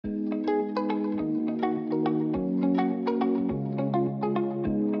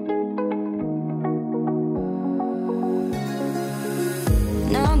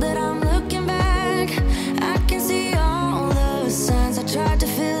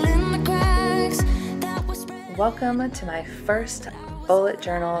welcome to my first bullet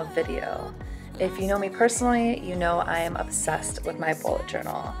journal video. If you know me personally, you know I am obsessed with my bullet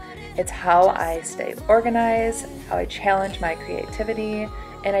journal. It's how I stay organized, how I challenge my creativity,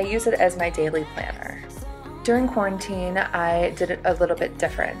 and I use it as my daily planner. During quarantine, I did it a little bit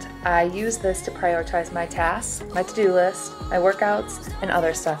different. I used this to prioritize my tasks, my to-do list, my workouts, and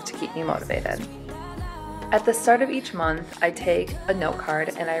other stuff to keep me motivated. At the start of each month, I take a note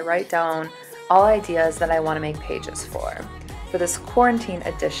card and I write down all ideas that I want to make pages for. For this quarantine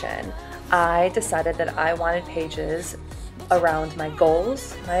edition, I decided that I wanted pages around my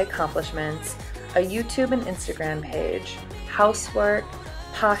goals, my accomplishments, a YouTube and Instagram page, housework,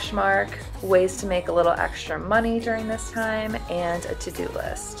 Poshmark, ways to make a little extra money during this time, and a to-do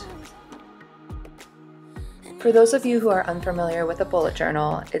list. For those of you who are unfamiliar with a bullet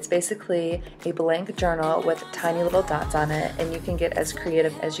journal, it's basically a blank journal with tiny little dots on it, and you can get as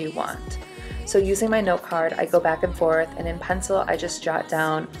creative as you want. So using my note card, I go back and forth, and in pencil, I just jot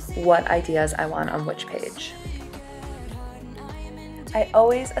down what ideas I want on which page. I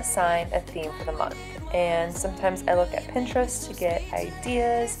always assign a theme for the month, and sometimes I look at Pinterest to get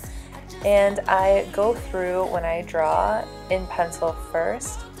ideas, and I go through when I draw in pencil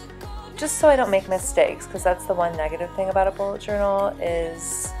first, just so I don't make mistakes, because that's the one negative thing about a bullet journal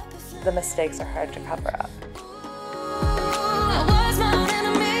is the mistakes are hard to cover up.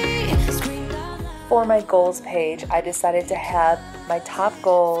 For my goals page, I decided to have my top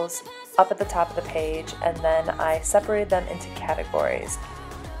goals up at the top of the page, and then I separated them into categories.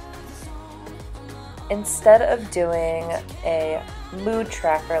 Instead of doing a mood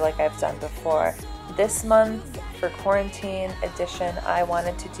tracker like I've done before, this month for quarantine edition, I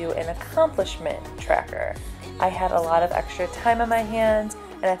wanted to do an accomplishment tracker. I had a lot of extra time on my hands,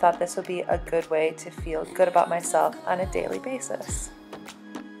 and I thought this would be a good way to feel good about myself on a daily basis.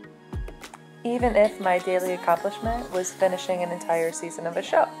 Even if my daily accomplishment was finishing an entire season of a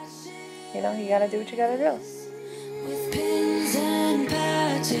show. You know, you gotta do what you gotta do. With pins and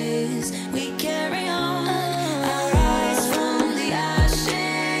patches, we carry on. I rise from the ashes.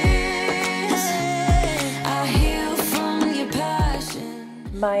 I heal from your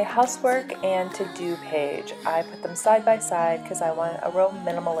passion. My housework and to-do page, I put them side by side because I wanted a real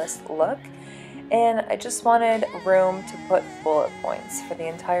minimalist look. And I just wanted room to put bullet points for the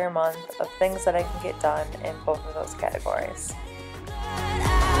entire month of things that I can get done in both of those categories.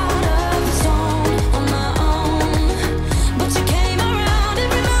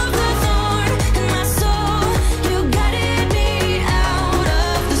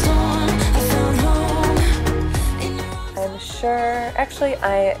 I'm sure, actually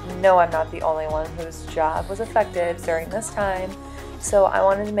I know I'm not the only one whose job was affected during this time. So I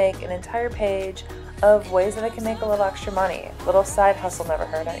wanted to make an entire page of ways that I can make a little extra money. A little side hustle never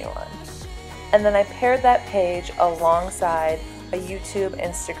hurt anyone. And then I paired that page alongside a YouTube,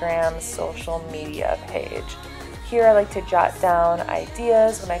 Instagram, social media page. Here I like to jot down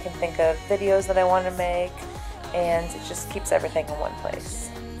ideas when I can think of videos that I want to make, and it just keeps everything in one place.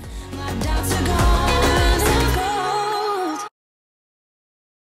 My doubts are gone.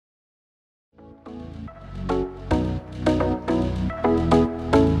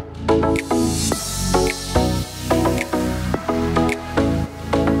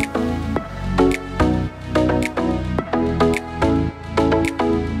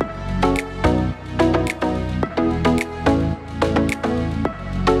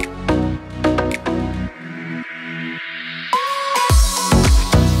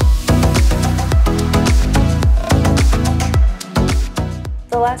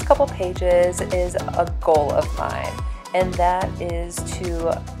 The last couple pages is a goal of mine, and that is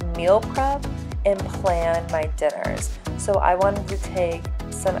to meal prep and plan my dinners. So I wanted to take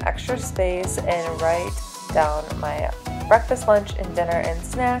some extra space and write down my breakfast, lunch, and dinner and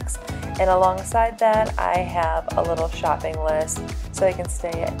snacks, and alongside that I have a little shopping list so I can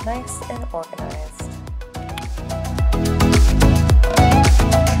stay nice and organized.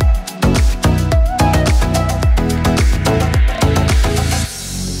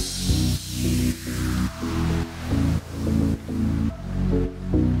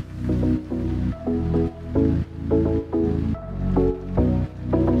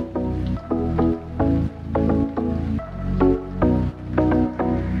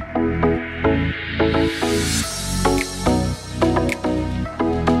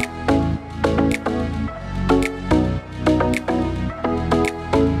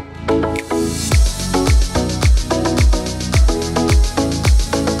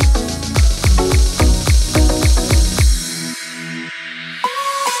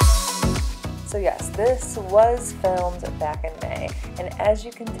 was filmed back in May, and as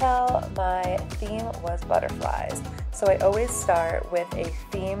you can tell, my theme was butterflies. So I always start with a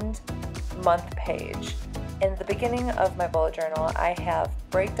themed month page. In the beginning of my bullet journal, I have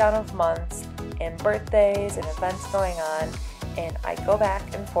breakdown of months and birthdays and events going on, and I go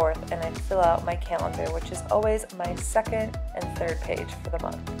back and forth and I fill out my calendar, which is always my second and third page for the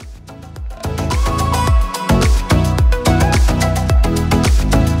month.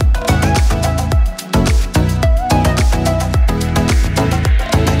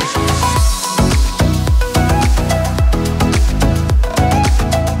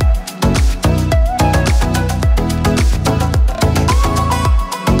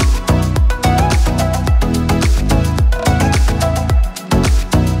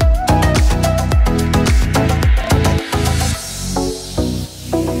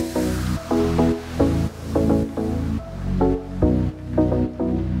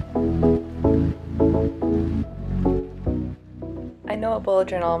 I know a bullet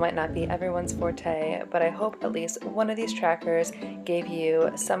journal might not be everyone's forte, but I hope at least one of these trackers gave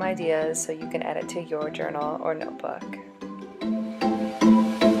you some ideas so you can add it to your journal or notebook.